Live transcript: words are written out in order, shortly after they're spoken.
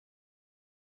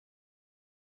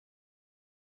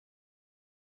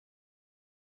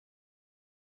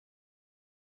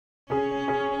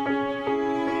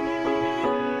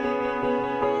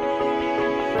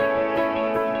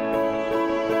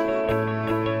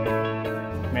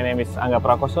is Angga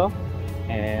Prakoso,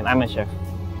 and I'm a chef.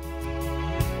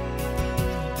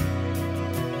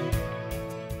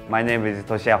 My name is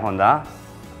Toshiya Honda,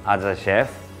 as a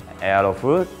chef,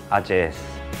 Aerofood, HAS.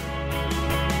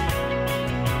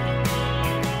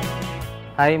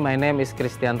 Hi, my name is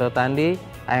Cristianto Tandi.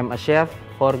 I am a chef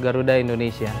for Garuda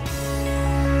Indonesia.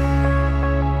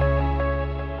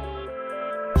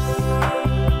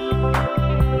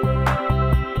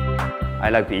 I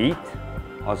like to eat.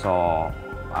 Also,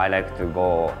 I like to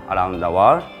go around the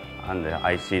world and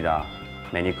I see the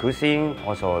many cuisine,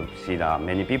 also see the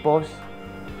many peoples.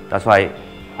 That's why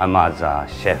I'm as a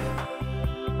chef.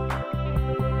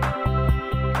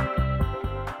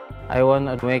 I want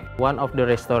to make one of the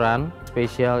restaurant,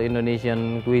 special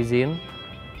Indonesian cuisine.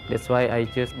 That's why I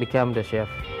just become the chef.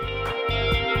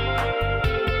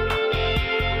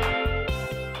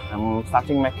 I'm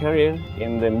starting my career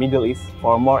in the Middle East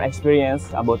for more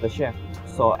experience about the chef.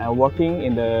 So I'm working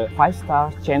in the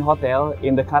 5-star chain hotel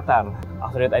in the Qatar.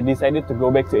 After that, I decided to go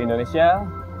back to Indonesia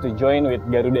to join with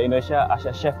Garuda Indonesia as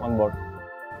a chef on board.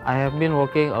 I have been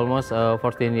working almost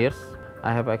 14 years.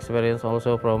 I have experience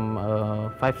also from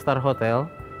 5-star hotel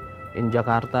in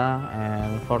Jakarta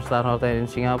and 4-star hotel in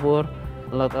Singapore.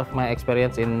 A lot of my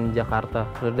experience in Jakarta.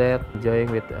 So that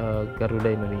join with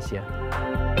Garuda Indonesia.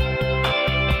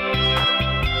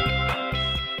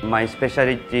 My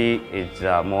specialty is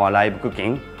more live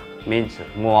cooking, means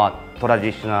more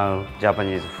traditional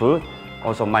Japanese food.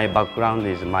 Also, my background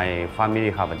is my family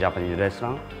have a Japanese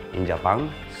restaurant in Japan,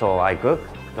 so I cook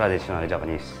traditional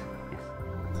Japanese.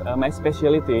 Yes. My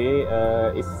specialty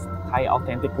is Thai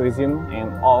authentic cuisine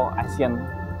and all Asian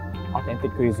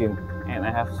authentic cuisine. And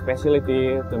I have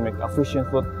specialty to make a fusion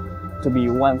food to be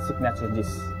one signature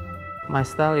dish. My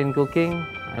style in cooking,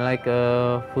 I like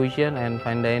fusion and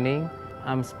fine dining.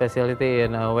 I'm specialty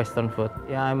in Western food.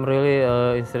 Yeah, I'm really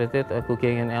interested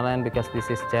cooking in airline because this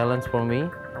is challenge for me.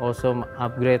 Also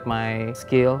upgrade my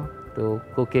skill to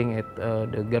cooking at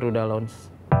the Garuda Lounge.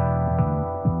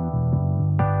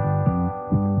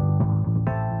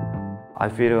 I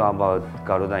feel about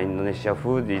Garuda Indonesia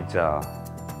food is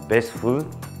best food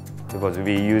because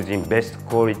we using best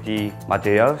quality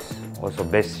materials, also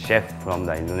best chef from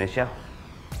the Indonesia.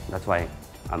 That's why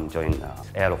I'm joining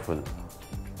Aerofood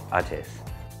HAS.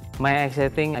 My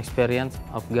exciting experience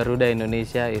of Garuda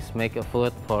Indonesia is make a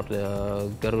food for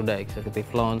the Garuda Executive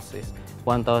Lounge is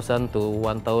 1,000 to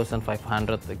 1,500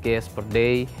 guests per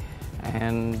day.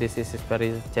 And this is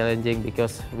very challenging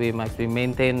because we must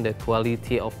maintain the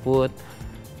quality of food.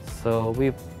 So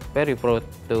we're very proud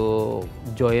to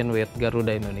join with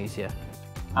Garuda Indonesia.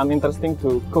 I'm interested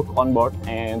to cook on board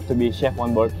and to be chef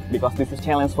on board because this is a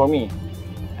challenge for me.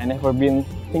 I never been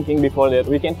thinking before that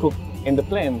we can cook in the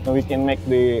plane. We can make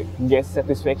the guest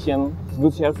satisfaction,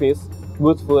 good service,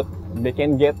 good food. They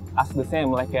can get us the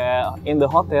same like in the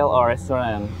hotel or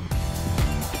restaurant.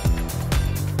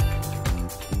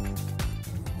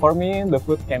 For me, the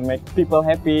food can make people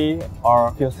happy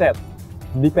or feel sad.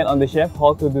 Depend on the chef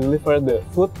how to deliver the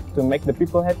food to make the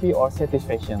people happy or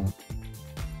satisfaction.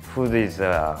 Food is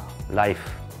life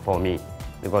for me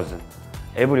because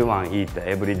everyone eat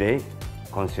every day,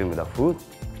 consume the food.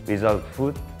 Without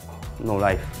food, no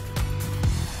life.